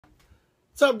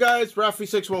What's up, guys?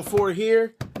 Rafi614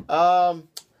 here.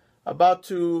 About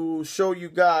to show you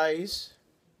guys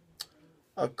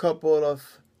a couple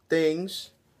of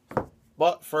things.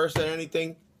 But first than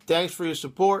anything, thanks for your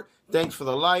support. Thanks for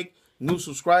the like. New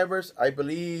subscribers, I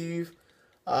believe.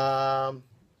 Well,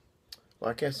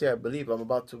 I can't say I believe. I'm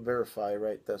about to verify,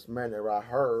 right? That's man that I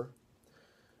heard.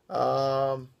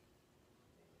 Let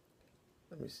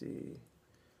me see.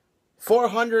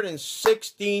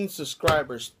 416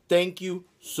 subscribers. Thank you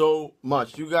so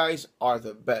much. You guys are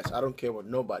the best. I don't care what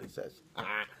nobody says.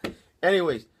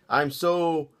 Anyways, I'm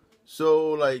so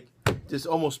like just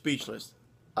almost speechless.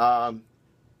 I've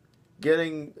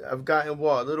gotten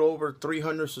what, a little over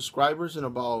 300 subscribers in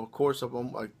about a course of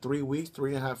like 3 weeks,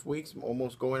 3.5 weeks,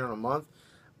 almost going on a month.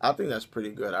 I think that's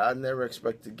pretty good. I never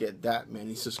expect to get that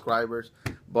many subscribers.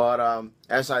 But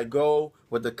as I go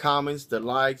with the comments, the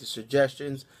likes, the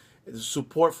suggestions, the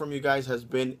support from you guys has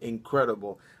been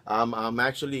incredible. I'm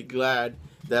actually glad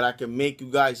that I can make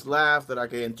you guys laugh, that I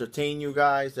can entertain you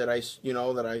guys, that I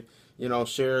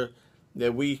share,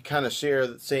 that we kind of share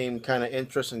the same kind of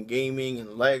interest in gaming and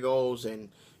Legos and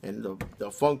the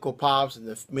Funko Pops and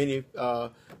the mini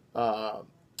the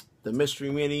mystery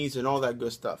minis and all that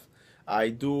good stuff. I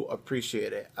do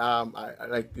appreciate it. I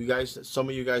like you guys. Some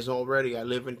of you guys know already. I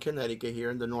live in Connecticut here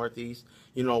in the Northeast.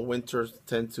 You know, winters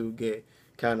tend to get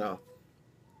kind of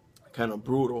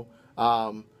brutal.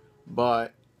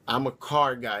 But I'm a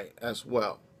car guy as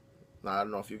well. Now, I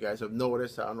don't know if you guys have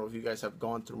noticed. I don't know if you guys have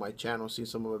gone through my channel, seen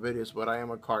some of my videos, but I am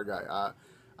a car guy.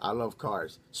 I love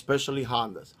cars, especially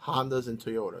Hondas and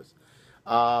Toyotas.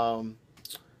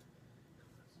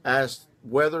 As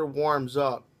weather warms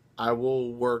up, I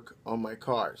will work on my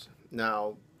cars.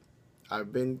 Now,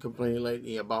 I've been complaining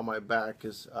lately about my back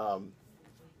because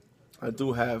I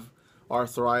do have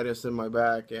arthritis in my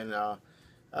back, and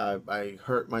I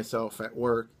hurt myself at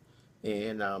work,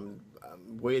 and I'm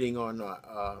waiting on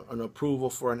an approval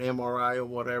for an MRI or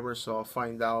whatever, so I'll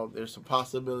find out. There's a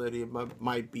possibility it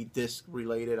might be disc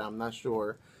related. I'm not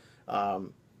sure,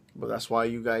 but that's why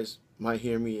you guys might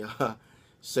hear me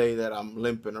say that I'm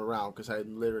limping around, because I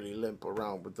literally limp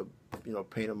around with the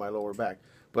pain in my lower back.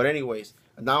 But anyways,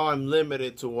 now I'm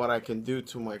limited to what I can do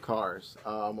to my cars.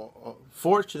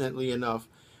 Fortunately enough,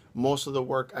 most of the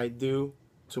work I do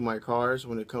to my cars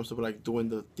when it comes to like doing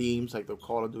the themes, like the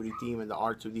Call of Duty theme and the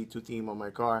R2-D2 theme on my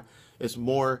car, is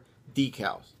more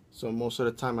decals. So most of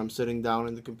the time I'm sitting down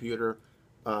in the computer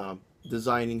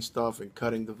designing stuff and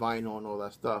cutting the vinyl and all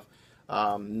that stuff.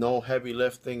 No heavy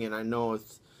lifting, and I know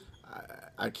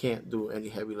I can't do any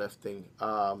heavy lifting.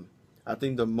 I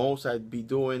think the most I'd be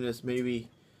doing is maybe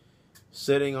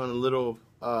sitting on a little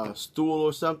stool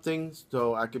or something,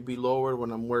 so I could be lower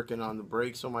when I'm working on the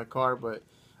brakes on my car, but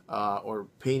or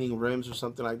painting rims or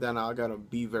something like that. Now I gotta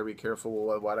be very careful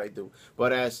with what I do.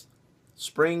 But as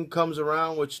spring comes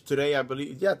around, which today I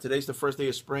believe, yeah, today's the first day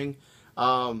of spring,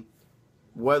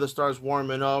 weather starts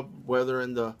warming up, weather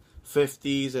in the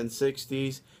 50s and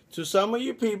 60s. To some of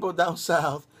you people down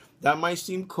south, that might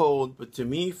seem cold, but to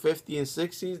me, 50 and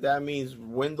 60s, that means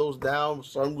windows down,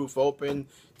 sunroof open,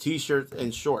 t-shirts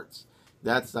and shorts.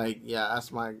 That's like, yeah,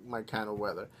 that's my kind of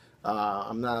weather.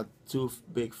 I'm not a too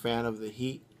big fan of the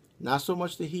heat. Not so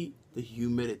much the heat, the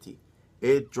humidity.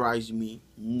 It drives me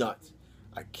nuts.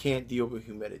 I can't deal with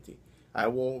humidity. I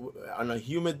won't, on a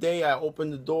humid day, I open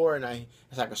the door and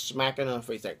it's like a smack in the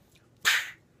face. Like,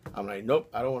 I'm like, nope,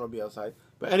 I don't want to be outside.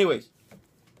 But anyways,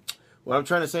 what I'm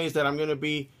trying to say is that I'm going to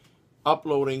be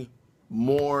uploading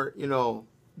more,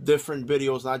 different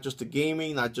videos, not just the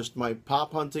gaming, not just my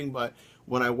pop hunting, but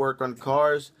when I work on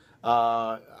cars.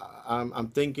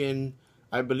 I'm thinking,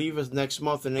 I believe it's next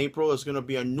month in April, it's going to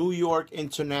be a New York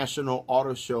International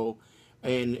Auto Show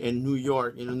in New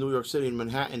York, in New York City, in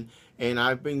Manhattan. And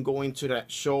I've been going to that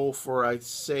show for, I'd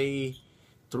say,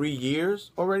 3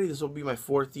 years already. This will be my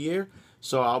 4th year.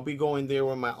 So I'll be going there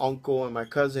with my uncle and my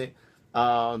cousin.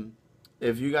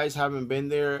 If you guys haven't been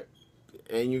there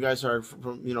and you guys are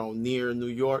from, near New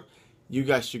York, you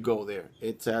guys should go there.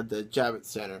 It's at the Javits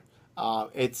Center.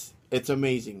 It's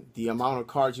amazing, the amount of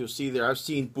cars you'll see there. I've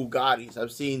seen Bugattis.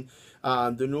 I've seen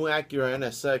the new Acura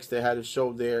NSX. They had a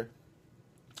show there.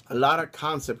 A lot of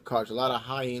concept cars, a lot of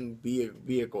high-end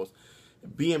vehicles.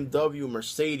 BMW,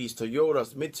 Mercedes,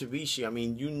 Toyotas, Mitsubishi. I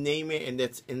mean, you name it, and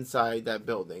it's inside that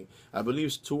building. I believe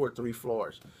it's 2 or 3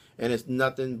 floors. And it's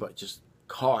nothing but just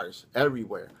cars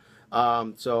everywhere.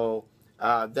 So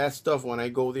that stuff, when I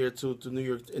go there to New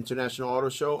York International Auto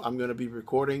Show, I'm going to be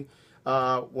recording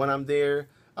when I'm there.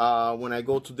 When I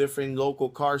go to different local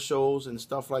car shows and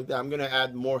stuff like that, I'm going to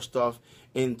add more stuff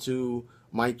into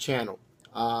my channel.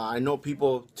 I know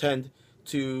people tend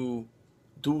to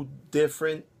do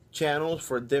different channels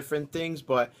for different things,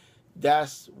 but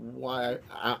that's why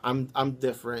I'm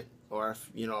different. Or if,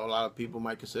 you know, a lot of people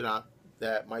might consider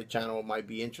that my channel might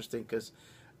be interesting because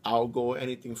I'll go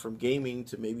anything from gaming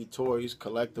to maybe toys,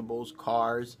 collectibles,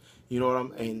 cars. You know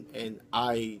what and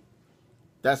I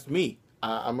that's me.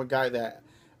 I'm a guy that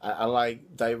I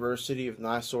like diversity. If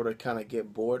not, sort of kind of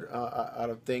get bored out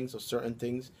of things or certain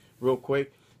things real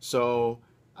quick. So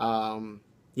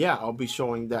yeah, I'll be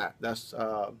showing that. That's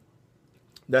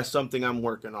something I'm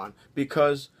working on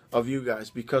because of you guys,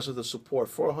 because of the support.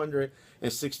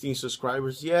 416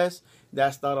 subscribers. Yes,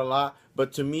 that's not a lot,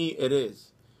 but to me it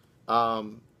is.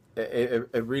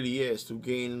 It really is to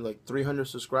gain like 300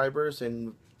 subscribers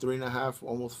in 3.5,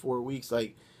 almost 4 weeks.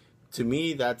 Like to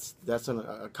me, that's an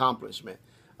accomplishment.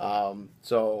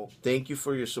 So thank you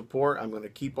for your support. I'm gonna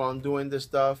keep on doing this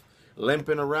stuff,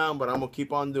 limping around, but I'm gonna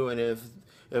keep on doing it.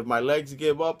 If my legs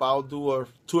give up, I'll do a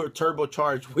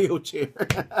turbocharged wheelchair.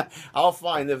 I'll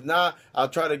find. If not, I'll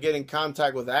try to get in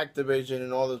contact with Activision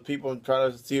and all those people and try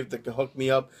to see if they can hook me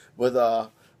up with an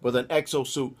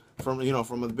exosuit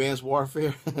from Advanced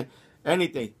Warfare.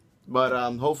 Anything. But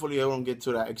hopefully I won't get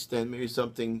to that extent. Maybe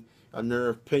something,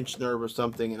 a pinched nerve or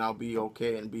something, and I'll be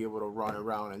okay and be able to run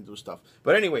around and do stuff.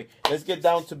 But anyway, let's get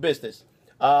down to business.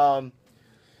 I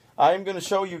am going to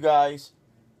show you guys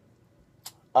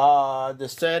the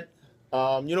set.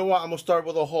 You know what? I'm going to start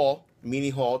with a mini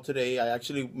haul today. I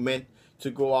actually meant to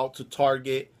go out to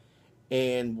Target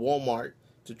and Walmart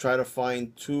to try to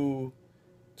find two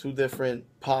different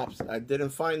pops. I didn't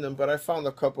find them, but I found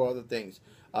a couple other things.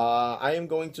 I am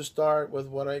going to start with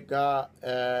what I got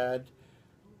at...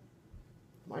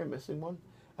 Am I missing one?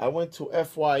 I went to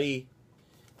FYE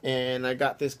and I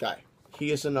got this guy.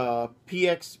 He is in a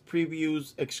PX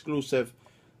Previews exclusive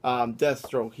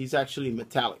Deathstroke. He's actually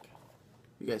metallic.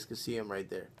 You guys can see him right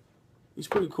there. He's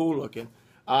pretty cool looking.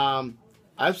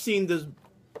 I've seen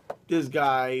this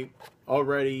guy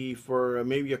already for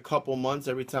maybe a couple months.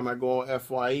 Every time I go on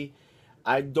FYE,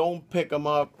 I don't pick him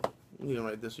up.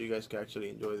 Like this, so you guys can actually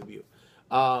enjoy the view.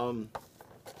 I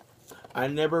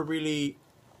never really.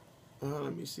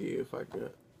 Let me see if I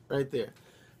could. Right there.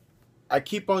 I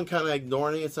keep on kind of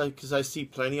ignoring it because I see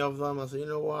plenty of them. I say, you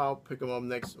know what, I'll pick them up on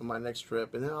my next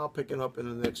trip, and then I'll pick them up in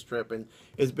the next trip, and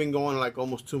it's been going like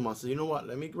almost 2 months. So you know what,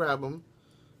 let me grab them,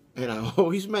 and I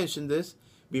always mention this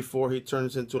before he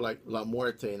turns into like La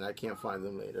Muerte, and I can't find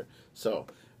them later. So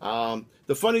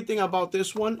the funny thing about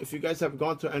this one, if you guys have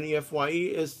gone to any FYE,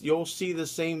 is you'll see the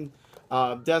same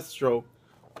Deathstroke,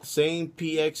 same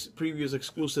PX Previews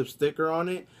exclusive sticker on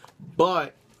it,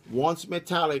 but one's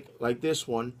metallic like this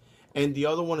one, and the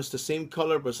other one is the same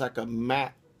color, but it's like a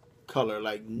matte color,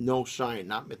 like no shine,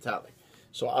 not metallic.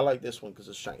 So I like this one because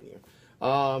it's shinier.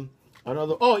 Oh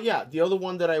yeah, the other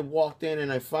one that I walked in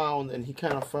and I found, and he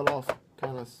kind of fell off,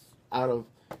 kind of out of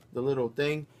the little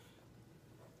thing.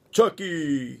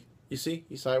 Chucky, you see,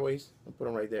 he's sideways. I'll put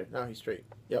him right there. Now he's straight.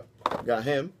 Yep, got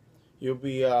him. You'll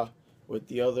be with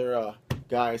the other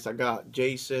guys. I got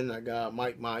Jason, I got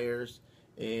Mike Myers,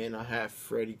 and I have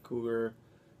Freddy Krueger.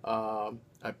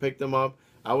 I picked them up.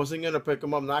 I wasn't gonna pick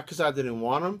them up, not because I didn't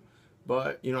want them,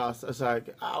 but I was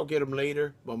like, I'll get them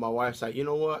later. But my wife's like, you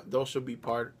know what? Those should be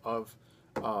part of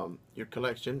your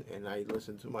collection, and I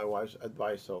listened to my wife's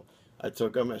advice, so I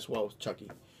took them as well as Chucky.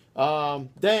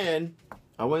 Then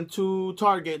I went to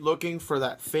Target looking for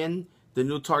that Finn, the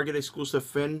new Target exclusive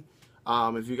Finn.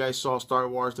 If you guys saw Star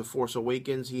Wars: The Force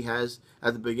Awakens, he has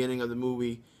at the beginning of the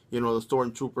movie, the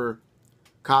Stormtrooper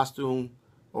costume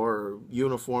or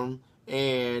uniform,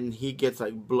 and he gets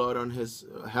like blood on his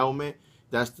helmet.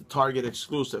 That's the Target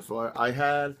exclusive. I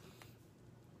had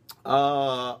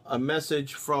a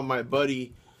message from my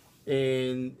buddy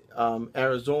in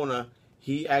Arizona.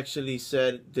 He actually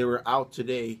said they were out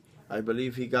today. I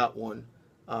believe he got one.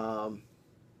 Well,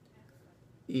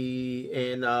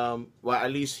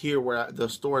 at least here where the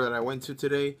store that I went to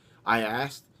today, I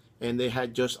asked, and they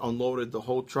had just unloaded the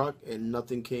whole truck and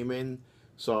nothing came in.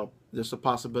 So there's a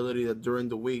possibility that during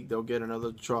the week they'll get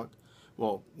another truck.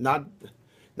 Well, not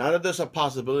that there's a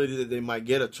possibility that they might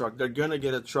get a truck. They're gonna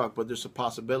get a truck, but there's a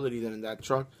possibility that in that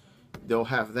truck they'll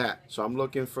have that. So I'm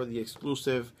looking for the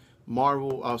exclusive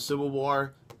Marvel Civil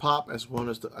War pop as well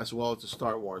as the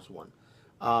Star Wars one.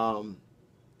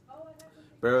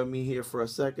 Bear with me here for a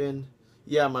second.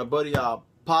 Yeah, my buddy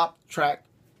Pop Track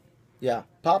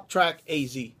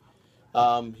AZ. He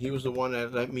was the one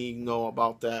that let me know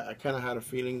about that. I kind of had a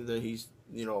feeling that he's,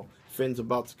 Finn's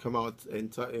about to come out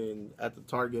at the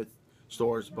Target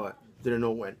stores, but didn't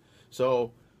know when.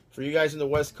 So for you guys in the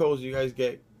West Coast, you guys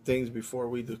get things before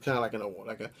we do, kind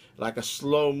of like a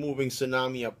slow moving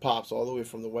tsunami of pops all the way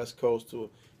from the West Coast to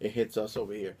it hits us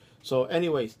over here. So,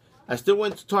 anyways, I still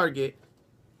went to Target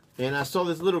and I saw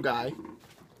this little guy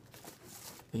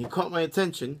and he caught my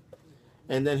attention,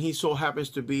 and then he so happens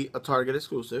to be a Target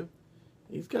exclusive.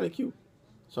 He's kind of cute,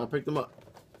 so I picked him up.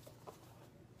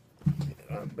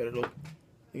 Better look.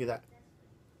 Look at that.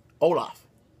 Olaf.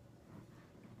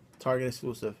 Target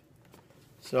exclusive.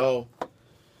 So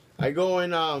I go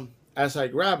and as I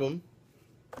grab him,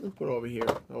 let me put it over here.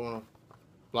 I don't want to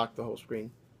block the whole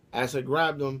screen. As I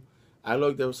grabbed him, I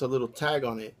looked. There was a little tag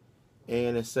on it,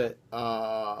 and it said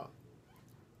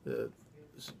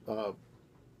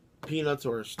Peanuts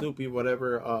or Snoopy,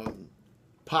 whatever,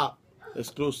 Pop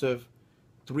exclusive,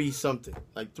 3 something,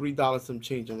 like $3 some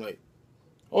change. I'm like,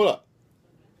 hold up.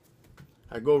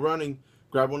 I go running,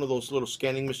 grab one of those little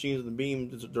scanning machines, the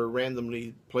beams, they're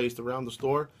randomly placed around the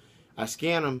store. I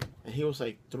scan them, and he was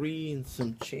like 3 and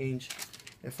some change.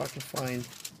 If I can find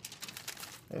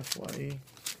FYE.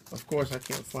 Of course I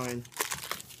can't find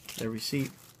the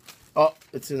receipt. Oh,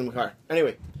 it's in the car.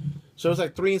 Anyway, so it's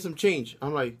like 3 and some change.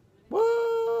 I'm like,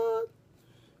 what?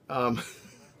 I'm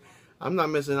not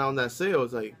missing out on that sale.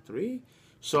 It's like 3.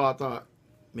 So I thought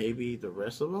maybe the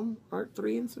rest of them are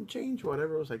 3 and some change.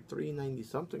 Whatever, it was like $3.90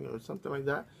 something or something like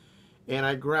that. And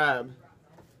I grabbed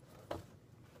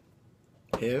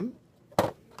him.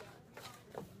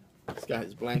 This got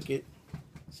his blanket.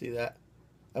 See that?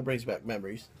 That brings back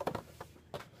memories.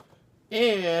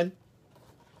 And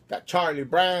got Charlie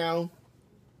Brown.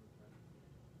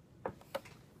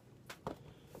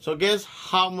 So guess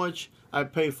how much I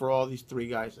pay for all these 3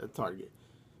 guys at Target.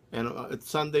 And it's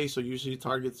Sunday, so usually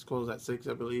Target's close at 6,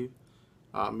 I believe.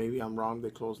 Maybe I'm wrong, they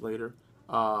close later.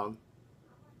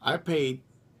 I paid,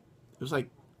 it was like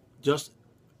just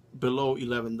below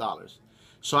 $11.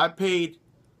 So I paid,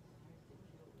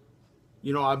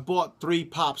 you know, I bought 3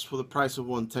 pops for the price of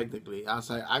 1 technically. I was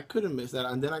like, I couldn't miss that.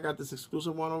 And then I got this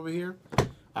exclusive one over here.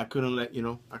 I couldn't let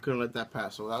that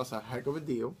pass. So that was a heck of a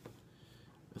deal.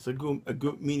 It's a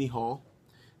good mini haul.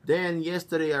 Then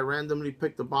yesterday I randomly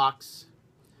picked a box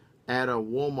at a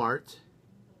Walmart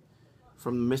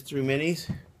from the Mystery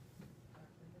Minis.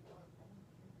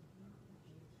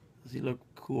 Does he look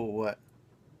cool or what?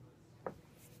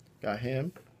 Got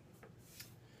him.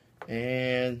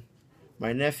 And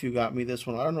my nephew got me this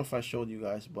one. I don't know if I showed you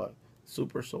guys, but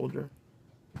Super Soldier.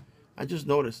 I just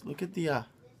noticed. Look at the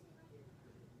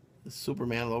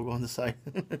Superman logo on the side.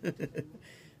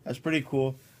 That's pretty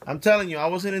cool. I'm telling you, I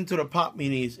wasn't into the Pop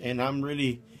Minis, and I'm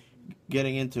really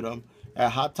getting into them.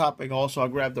 At Hot Topic also, I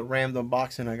grabbed the random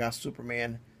box and I got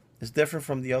Superman. It's different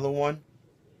from the other one,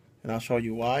 and I'll show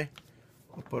you why.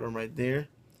 I'll put them right there.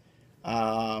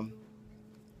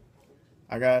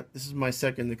 This is my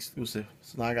second exclusive,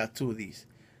 so now I got 2 of these.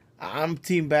 I'm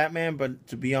Team Batman, but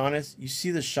to be honest, you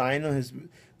see the shine on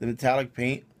the metallic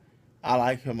paint. I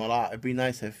like him a lot. It'd be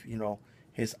nice if, you know,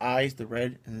 his eyes, the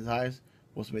red in his eyes,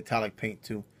 was metallic paint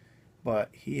too. But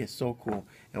he is so cool.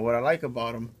 And what I like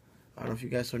about him, I don't know if you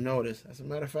guys will notice. As a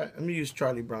matter of fact, let me use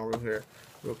Charlie Brown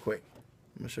real quick.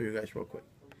 I'm gonna show you guys real quick.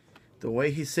 The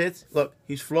way he sits, look,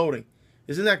 he's floating.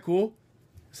 Isn't that cool?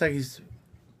 It's like his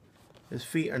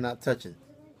feet are not touching.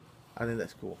 I think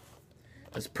that's cool.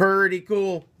 That's pretty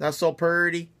cool. Not so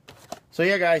pretty. So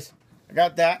yeah, guys, I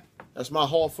got that. That's my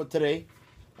haul for today.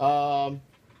 Well,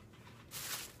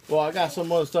 I got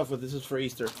some other stuff, but this is for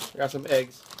Easter. I got some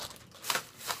eggs.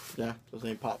 Yeah, those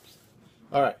ain't pops.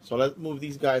 Alright, so let's move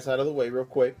these guys out of the way real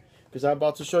quick, because I'm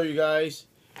about to show you guys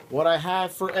what I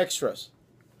have for extras.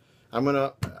 I'm going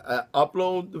to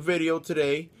upload the video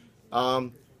today.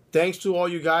 Thanks to all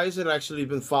you guys that actually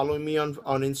been following me on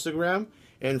Instagram,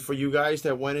 and for you guys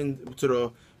that went into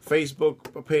the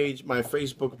Facebook page, my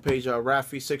Facebook page,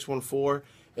 Rafi614,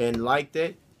 and liked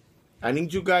it. I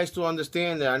need you guys to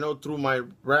understand that I know through my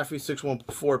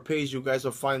Rafi614 page, you guys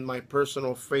will find my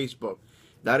personal Facebook.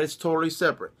 That is totally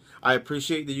separate. I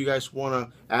appreciate that you guys want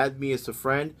to add me as a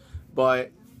friend,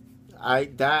 but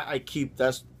I keep,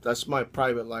 that's my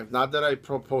private life. Not that I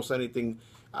post anything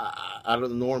out of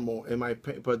the normal in my,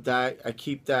 but that I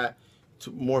keep that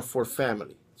more for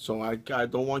family. So I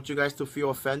don't want you guys to feel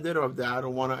offended, or that I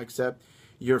don't want to accept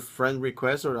your friend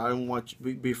request, or I don't want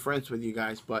to be friends with you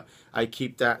guys, but I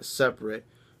keep that separate.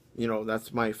 You know,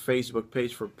 that's my Facebook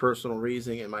page for personal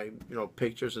reason, and my, you know,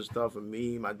 pictures and stuff of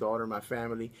me, my daughter, my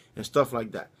family, and stuff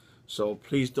like that. So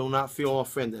please do not feel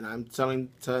offended. I'm saying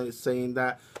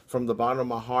that from the bottom of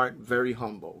my heart, very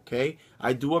humble. Okay,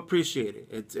 I do appreciate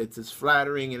it. It's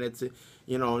flattering, and it's,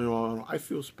 you know, I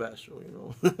feel special.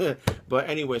 You know, but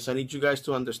anyways, I need you guys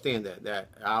to understand that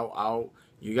I'll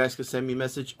You guys can send me a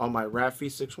message on my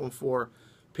Rafi614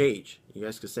 page. You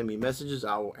guys can send me messages.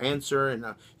 I will answer, and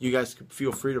you guys can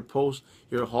feel free to post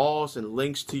your hauls and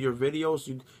links to your videos.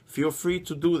 You feel free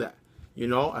to do that. You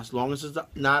know, as long as it's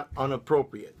not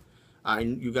inappropriate.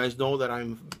 You guys know that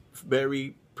I'm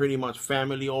very pretty much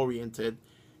family oriented,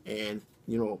 and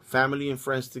you know, family and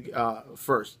friends to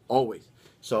first always.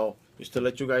 So just to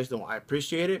let you guys know, I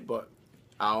appreciate it, but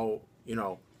I'll, you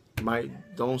know,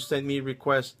 don't send me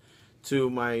requests to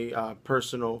my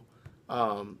personal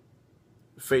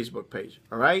Facebook page.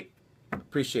 All right,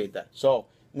 appreciate that. So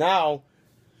now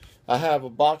I have a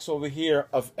box over here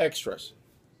of extras.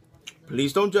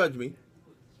 Please don't judge me.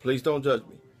 Please don't judge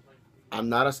me. I'm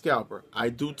not a scalper. I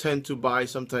do tend to buy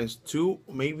sometimes 2,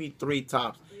 maybe 3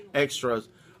 tops extras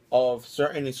of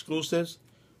certain exclusives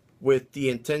with the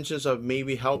intentions of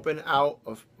maybe helping out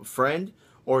a friend,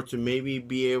 or to maybe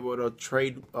be able to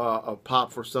trade a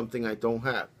pop for something I don't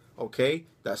have. Okay,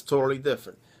 that's totally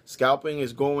different. Scalping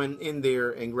is going in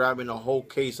there and grabbing a whole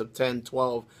case of 10,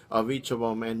 12 of each of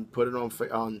them and put it on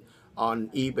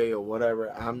eBay or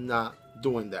whatever. I'm not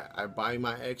doing that. I buy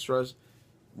my extras,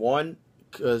 one,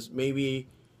 because maybe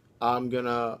I'm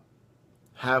gonna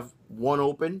have one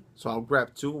open, so I'll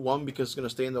grab 2. One because it's gonna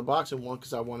stay in the box, and one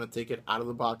because I want to take it out of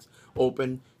the box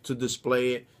open to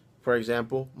display it. For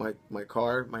example, my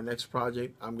car, my next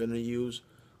project, I'm gonna use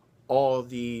all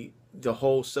the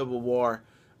whole Civil War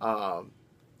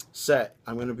set.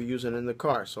 I'm gonna be using in the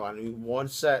car, so I need one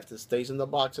set that stays in the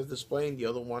box as display, and the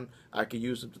other one I could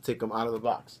use them to take them out of the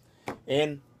box.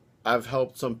 And I've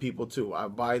helped some people too. I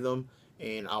buy them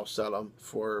and I'll sell them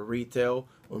for retail,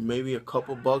 or maybe a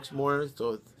couple bucks more.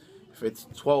 So if it's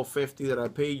 $12.50 that I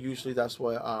pay, usually that's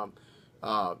what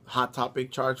Hot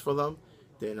Topic charge for them.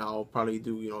 Then I'll probably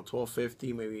do, you know,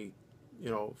 $12.50, maybe,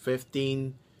 you know,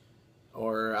 15,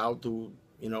 or I'll do,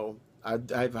 you know, I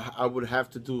would have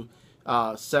to do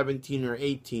 17 or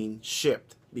 18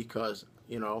 shipped, because,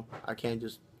 you know, I can't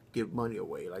just give money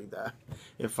away like that.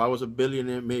 If I was a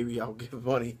billionaire, maybe I'll give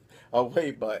money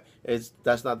away, but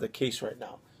that's not the case right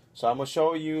now. So I'm gonna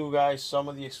show you guys some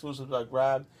of the exclusives I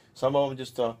grabbed. Some of them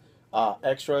just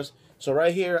extras. So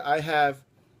right here I have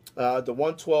the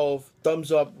 112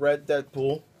 thumbs up red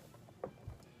Deadpool.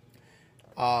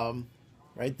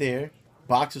 Right there.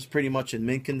 Box is pretty much in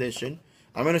mint condition.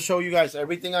 I'm gonna show you guys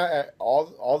everything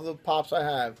all the pops I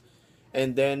have,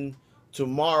 and then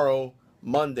tomorrow,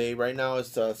 Monday, right now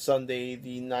it's Sunday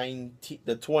the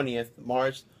 20th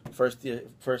March, first day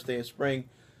of spring,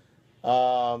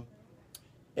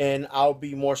 and I'll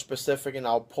be more specific, and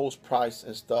I'll post price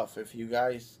and stuff. If you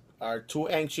guys are too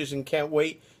anxious and can't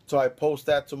wait till I post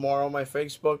that tomorrow on my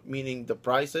Facebook, meaning the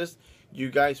prices, you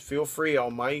guys feel free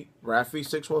on my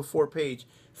Rafi614 page,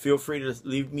 feel free to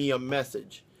leave me a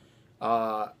message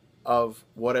of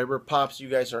whatever pops you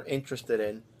guys are interested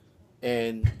in,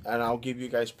 and I'll give you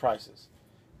guys prices.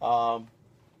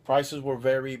 Prices will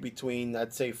vary between,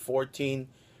 I'd say, 14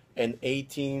 and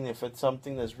 18. If it's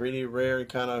something that's really rare and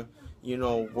kind of, you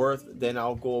know, worth, then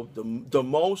I'll go the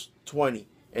most 20,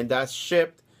 and that's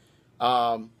shipped,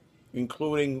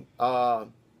 including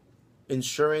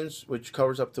insurance, which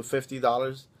covers up to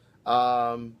 $50,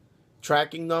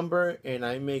 tracking number, and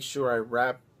I make sure I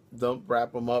wrap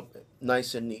them up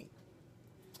nice and neat.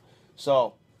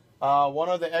 So one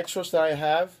of the extras that I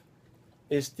have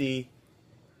is the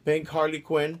Pink Harley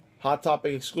Quinn Hot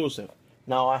Topic exclusive.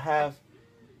 Now I have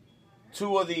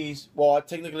 2 of these. Well, I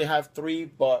technically have 3,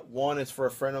 but one is for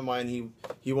a friend of mine.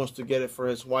 He wants to get it for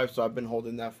his wife, so I've been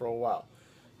holding that for a while.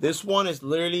 This one is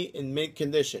literally in mint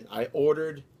condition. I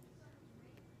ordered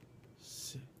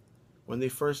when they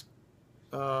first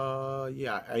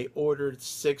I ordered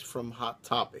 6 from Hot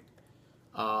Topic.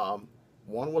 One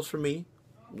was for me,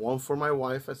 one for my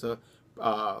wife as a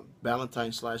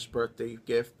Valentine/birthday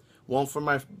gift, one for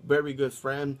my very good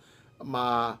friend,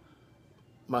 my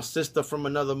sister from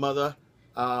another mother,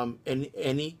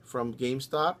 Annie from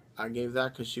GameStop. I gave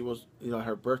that because she was, you know,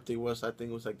 her birthday was, I think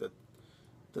it was like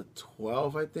the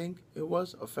 12th, I think it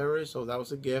was, of February. So that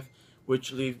was a gift,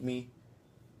 which leaves me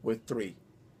with 3.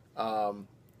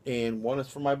 And one is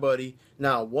for my buddy.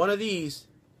 Now, one of these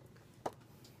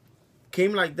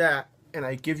came like that, and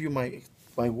I give you my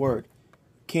word,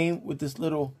 came with this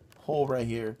little hole right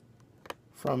here,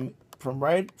 from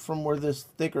where this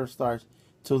sticker starts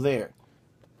to there.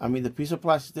 I mean, the piece of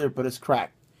plastic there, but it's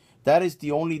cracked. That is the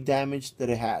only damage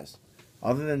that it has.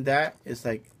 Other than that, it's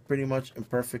like pretty much in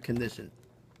perfect condition.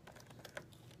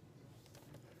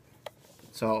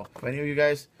 So if any of you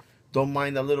guys don't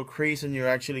mind a little crease and you're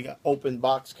actually open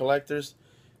box collectors,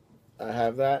 I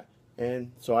have that.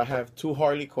 And so I have 2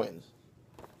 Harley Quinns,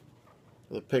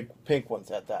 the pink ones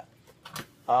at that.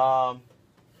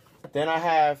 Then I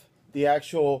have the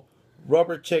actual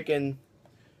rubber chicken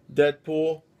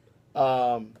Deadpool,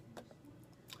 um,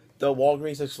 the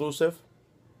Walgreens exclusive.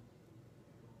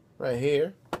 Right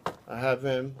here, I have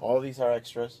him. All these are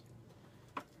extras.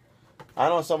 I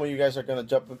know some of you guys are gonna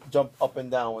jump up and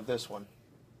down with this one.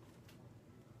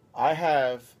 I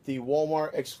have the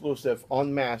Walmart exclusive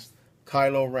unmasked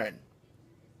Kylo Ren.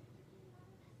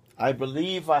 I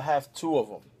believe I have two of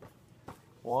them.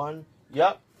 One,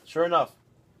 yep, sure enough,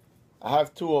 I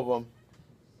have two of them.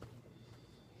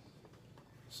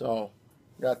 So,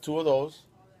 got two of those.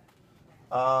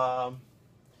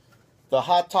 The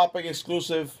Hot Topic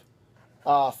exclusive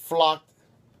flocked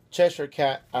Cheshire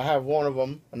Cat. I have one of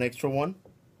them, an extra one.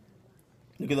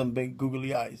 Look at them big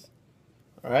googly eyes.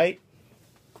 All right.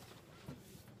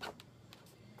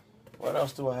 What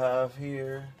else do I have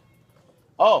here?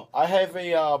 Oh, I have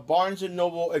a Barnes &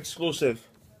 Noble exclusive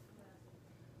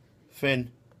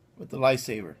Finn with the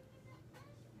lightsaber.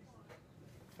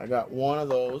 I got one of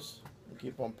those. I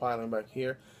keep on piling back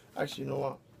here. Actually, you know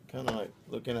what? Kind of like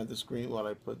looking at the screen while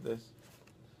I put this.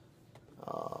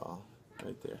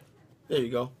 Right there. There you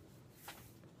go.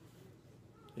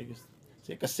 You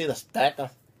can see the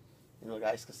stacker. You know,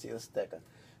 guys can see the stacker.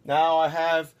 Now I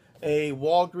have a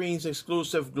Walgreens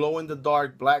exclusive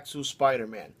glow-in-the-dark black suit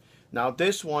Spider-Man. Now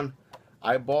this one,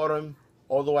 I bought him,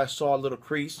 although I saw a little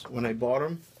crease when I bought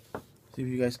him. See if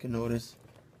you guys can notice.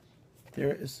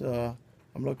 There is, I'm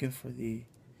looking for the, you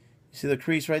see the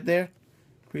crease right there?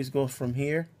 Crease goes from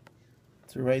here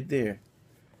to right there.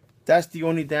 That's the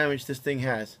only damage this thing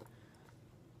has.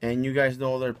 And you guys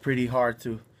know they're pretty hard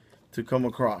to come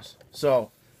across.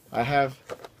 So, I have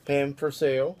him for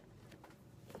sale.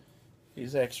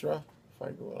 He's extra. If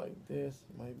I go like this,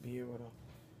 might be able to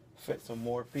fit some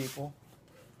more people.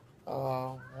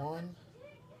 1,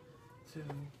 2.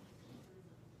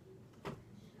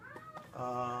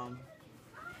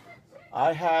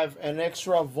 I have an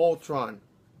extra Voltron.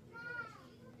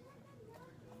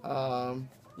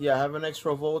 Yeah, I have an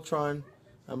extra Voltron.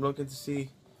 I'm looking to see,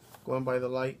 going by the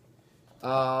light.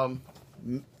 Oh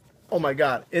my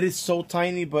God, it is so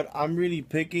tiny, but I'm really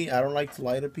picky. I don't like to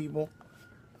lie to people.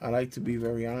 I like to be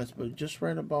very honest, but just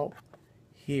right about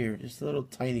here, just a little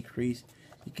tiny crease.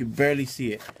 You can barely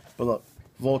see it. But look,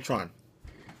 Voltron.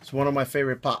 It's one of my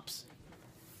favorite pops.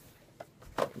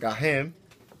 Got him.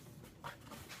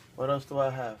 What else do I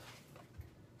have?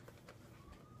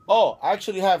 Oh, I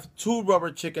actually have two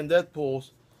rubber chicken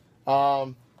Deadpools.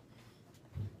 On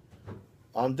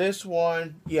this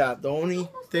one, yeah, the only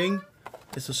thing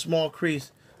is a small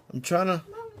crease. I'm trying to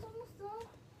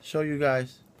show you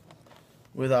guys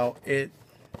without it.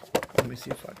 Let me see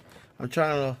if I'm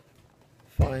trying to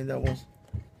find that one.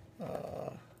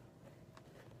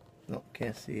 No,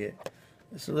 can't see it.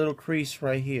 It's a little crease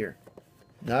right here.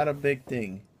 Not a big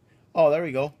thing. Oh, there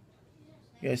we go.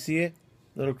 You guys see it?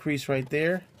 Little crease right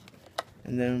there.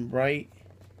 And then right,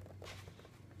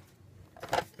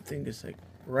 I think it's like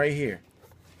right here.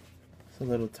 It's a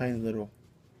little tiny little,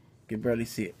 you can barely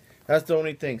see it. That's the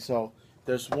only thing. So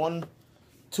there's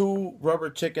two rubber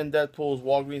chicken Deadpools,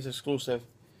 Walgreens exclusive,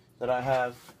 that I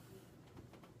have.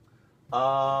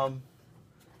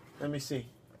 Let me see.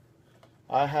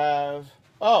 I have,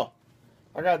 oh,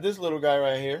 I got this little guy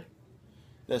right here.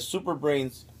 That's Super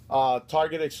Brains,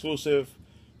 Target exclusive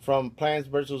from Plants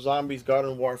vs. Zombies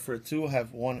Garden Warfare 2. I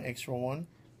have one extra one.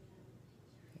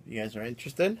 If you guys are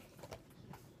interested.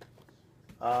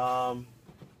 Oh,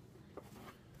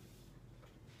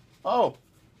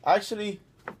 actually,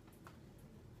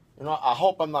 you know, I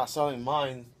hope I'm not selling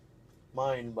mine,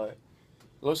 but it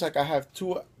looks like I have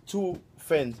two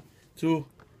fins, two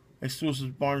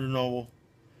exclusive Barnes & Noble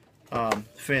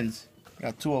fins.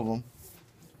 Got two of them.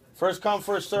 First come,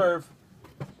 first serve.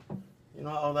 You know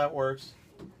how that works.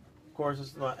 Of course,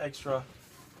 it's my extra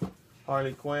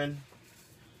Harley Quinn.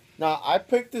 Now, I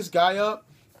picked this guy up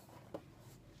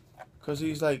because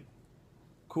he's like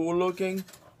cool looking.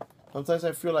 Sometimes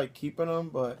I feel like keeping him,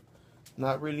 but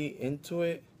not really into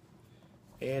it.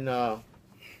 And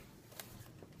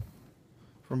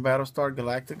from Battlestar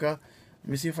Galactica. Let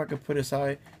me see if I can put his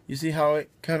eye. You see how it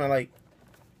kind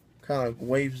of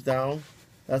waves down?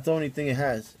 That's the only thing it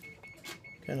has.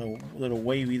 Kind of a little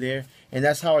wavy there. And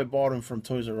that's how I bought him from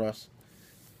Toys R Us.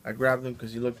 I grabbed him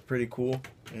because he looked pretty cool.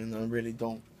 And I really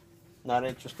not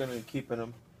interested in keeping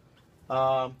him.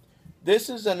 This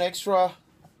is an extra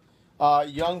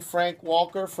young Frank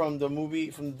Walker from the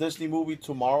Disney movie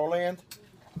Tomorrowland.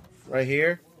 Right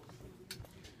here.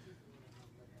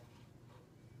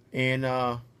 And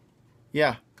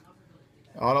yeah.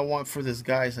 All I want for this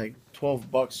guy is like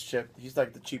 $12 shipped. He's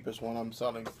like the cheapest one I'm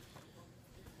selling.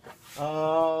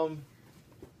 Um,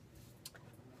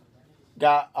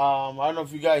 got I don't know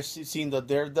if you guys seen the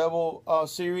Daredevil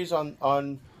series on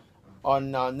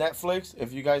Netflix.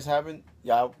 If you guys haven't,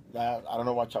 yeah, I don't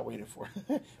know what y'all waiting for.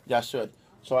 Y'all should.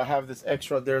 So I have this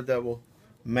extra Daredevil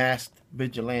masked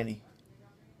vigilante.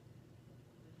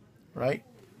 Right?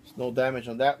 There's no damage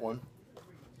on that one.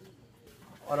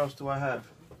 What else do I have?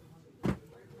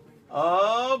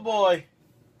 Oh boy.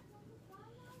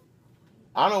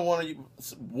 I know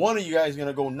one of you guys is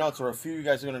gonna go nuts, or a few of you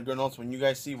guys are gonna go nuts when you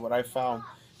guys see what I found.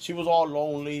 She was all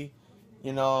lonely,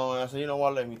 and I said, you know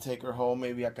what, let me take her home.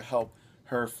 Maybe I could help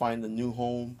her find a new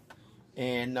home.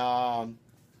 And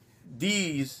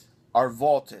these are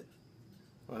vaulted.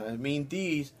 When I mean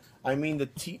these, I mean the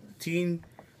Teen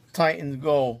Titans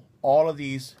Go. All of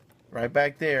these right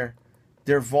back there,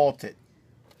 they're vaulted.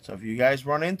 So if you guys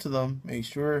run into them, make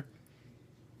sure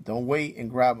don't wait and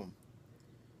grab them.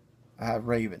 I have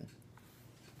Raven.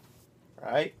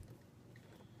 Right?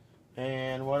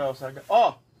 And what else I got?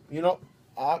 Oh,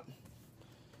 I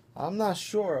I'm not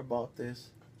sure about this.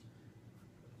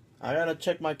 I gotta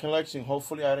check my collection.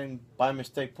 Hopefully I didn't by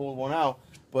mistake pull one out.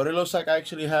 But it looks like I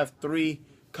actually have 3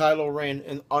 Kylo Ren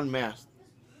and unmasked.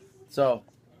 So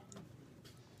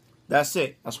that's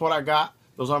it. That's what I got.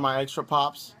 Those are my extra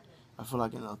pops. I feel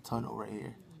like in a tunnel right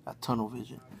here. A tunnel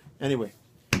vision. Anyway,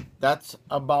 that's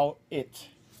about it.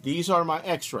 These are my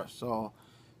extras. So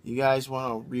you guys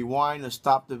want to rewind and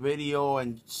stop the video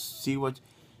and see what,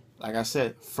 like I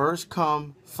said, first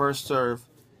come, first serve,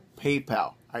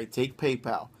 PayPal. I take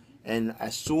PayPal. And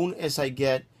as soon as I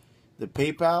get the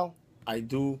PayPal, I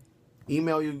do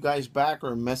email you guys back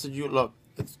or message you. Look,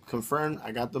 it's confirmed.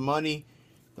 I got the money.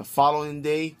 The following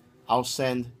day, I'll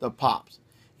send the pops.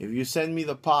 If you send me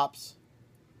the pops,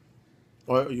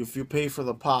 or if you pay for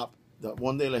the pop, the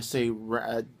one day, let's say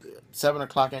at 7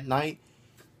 o'clock at night,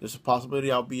 there's a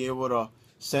possibility I'll be able to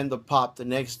send the pop the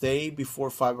next day before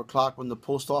 5 o'clock when the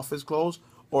post office closed,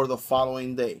 or the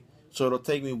following day. So it'll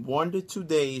take me 1 to 2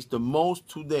 days, the most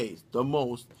 2 days, the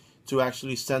most, to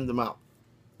actually send them out.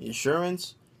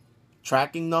 Insurance,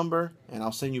 tracking number, and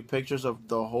I'll send you pictures of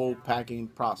the whole packing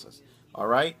process. All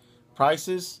right?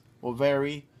 Prices will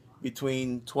vary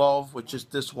between 12, which is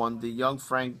this one, the Young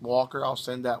Frank Walker. I'll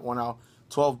send that one out,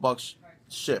 $12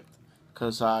 shipped,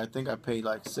 because I think I paid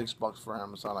like $6 for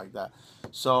Amazon, like that.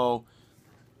 So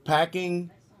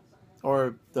packing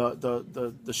or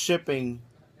the shipping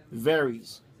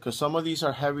varies, because some of these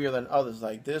are heavier than others.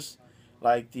 Like this,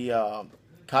 like the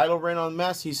Kylo Ren on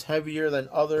mess, he's heavier than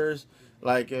others.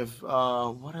 Like if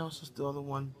what else is the other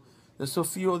one? There's a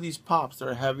few of these pops that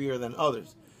are heavier than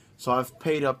others. So I've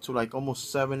paid up to like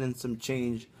almost 7 and some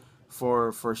change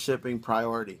for shipping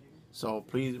priority. So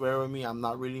please bear with me. I'm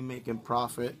not really making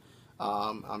profit.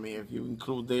 I mean, if you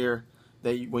include there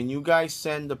that when you guys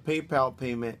send the PayPal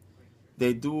payment,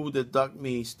 they do deduct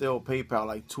me still PayPal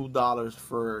like $2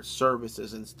 for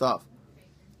services and stuff.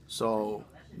 So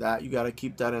that you got to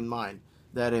keep that in mind.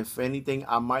 That if anything,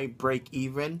 I might break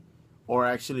even or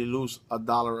actually lose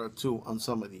 $1 or 2 on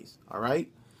some of these. All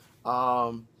right.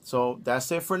 So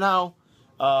that's it for now.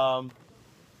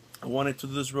 I wanted to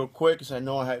do this real quick because I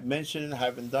know I had mentioned it, I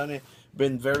haven't done it.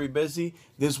 Been very busy.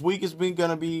 This week has been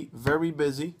gonna be very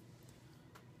busy.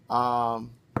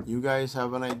 You guys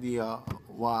have an idea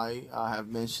why I have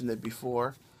mentioned it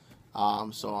before.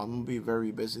 So I'm gonna be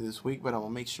very busy this week, but I'm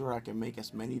gonna make sure I can make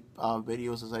as many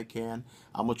videos as I can.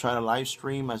 I'm gonna try to live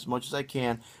stream as much as I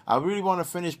can. I really want to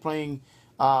finish playing,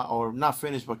 or not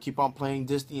finish, but keep on playing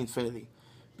Disney Infinity,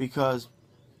 because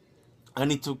I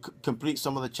need to complete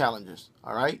some of the challenges.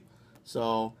 All right.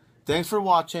 So thanks for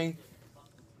watching.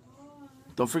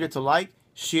 Don't forget to like,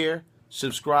 share,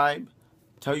 subscribe,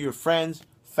 tell your friends,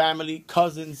 family,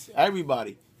 cousins,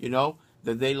 everybody,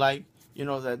 that they like,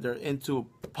 that they're into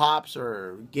pops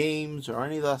or games or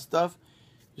any of that stuff.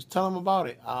 Just tell them about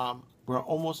it. We're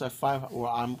almost at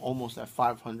I'm almost at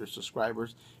 500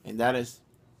 subscribers, and that is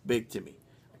big to me.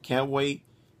 I can't wait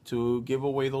to give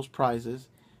away those prizes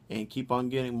and keep on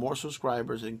getting more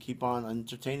subscribers and keep on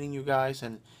entertaining you guys,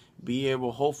 and be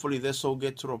able, hopefully this will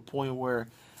get to the point where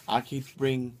I can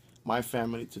bring my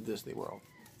family to Disney World.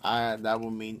 That will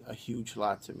mean a huge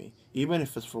lot to me, even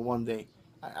if it's for one day.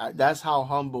 That's how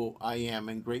humble I am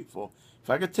and grateful. If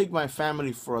I could take my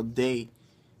family for a day,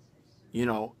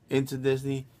 into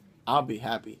Disney, I'll be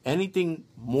happy. Anything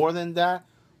more than that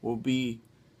will be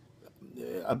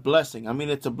a blessing. I mean,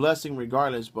 it's a blessing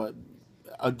regardless, but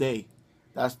a day.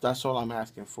 That's all I'm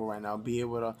asking for right now. Be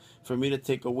able for me to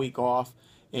take a week off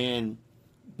and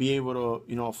be able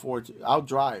to, afford to. I'll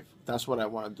drive. That's what I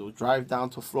want to do. Drive down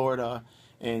to Florida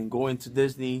and go into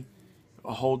Disney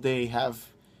a whole day. Have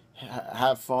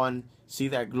have fun, see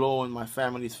that glow in my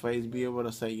family's face, be able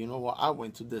to say, you know what, I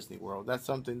went to Disney World. That's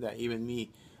something that even me,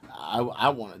 I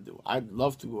want to do. I'd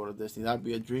love to go to Disney. That'd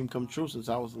be a dream come true since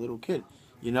I was a little kid,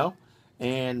 you know?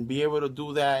 And be able to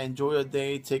do that, enjoy a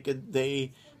day, take a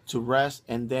day to rest,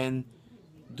 and then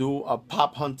do a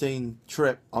pop hunting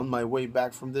trip on my way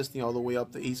back from Disney all the way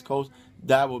up the East Coast.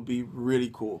 That would be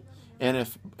really cool. And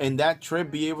if in that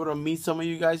trip be able to meet some of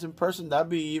you guys in person, that'd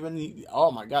be even,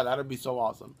 oh my God, that'd be so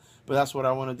awesome. But that's what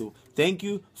I want to do. Thank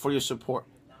you for your support.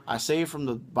 I say it from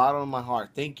the bottom of my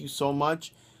heart. Thank you so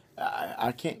much.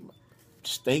 I can't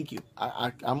just thank you.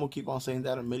 I'm gonna keep on saying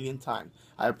that a million times.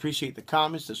 I appreciate the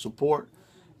comments, the support,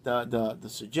 the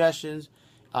suggestions.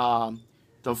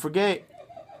 Don't forget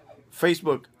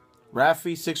Facebook,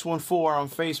 Rafi614 on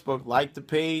Facebook. Like the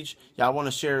page. Y'all want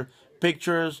to share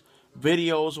pictures,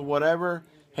 videos, or whatever?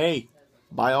 Hey,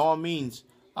 by all means.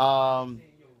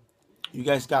 You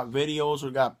guys got videos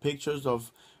or got pictures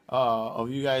of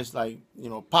you guys, like, you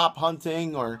know, pop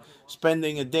hunting or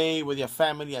spending a day with your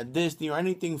family at Disney or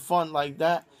anything fun like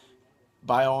that,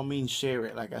 by all means share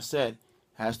it. Like I said,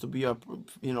 has to be a,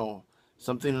 you know,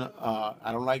 something,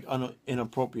 I don't like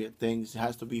inappropriate things. It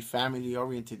has to be family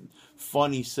oriented,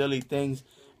 funny, silly things,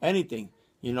 anything.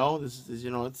 You know, this is,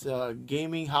 you know, it's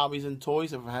gaming, hobbies, and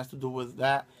toys. If it has to do with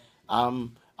that,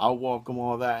 I'll welcome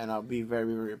all that, and I'll be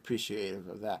very, very appreciative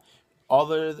of that.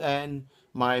 Other than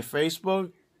my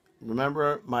Facebook,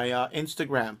 remember my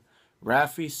Instagram,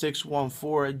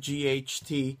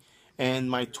 Rafi614GHT, and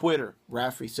my Twitter,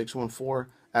 Rafi614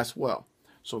 as well.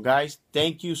 So guys,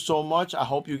 thank you so much. I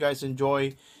hope you guys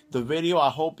enjoy the video. I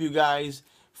hope you guys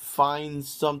find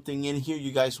something in here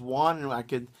you guys want, and I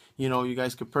could, you know, you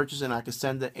guys could purchase it and I could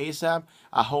send it ASAP.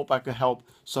 I hope I could help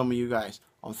some of you guys.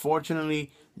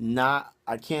 Unfortunately, I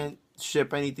can't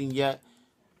ship anything yet,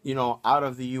 you know, out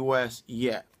of the US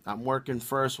yet. I'm working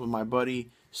first with my buddy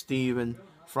Steven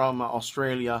from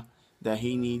Australia, that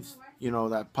he needs, you know,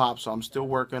 that pop. So I'm still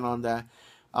working on that.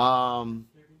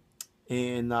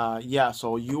 Yeah,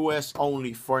 so US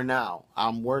only for now.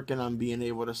 I'm working on being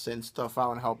able to send stuff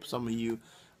out and help some of you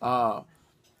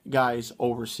guys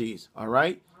overseas. All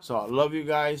right, so I love you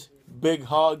guys. Big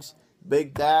hugs,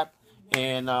 big dap,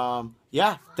 and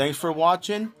yeah, thanks for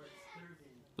watching.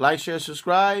 Like, share,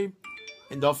 subscribe,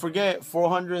 and don't forget,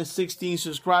 416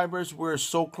 subscribers. We're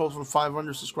so close to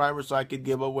 500 subscribers, so I could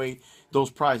give away those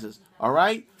prizes. All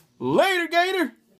right, later, Gator.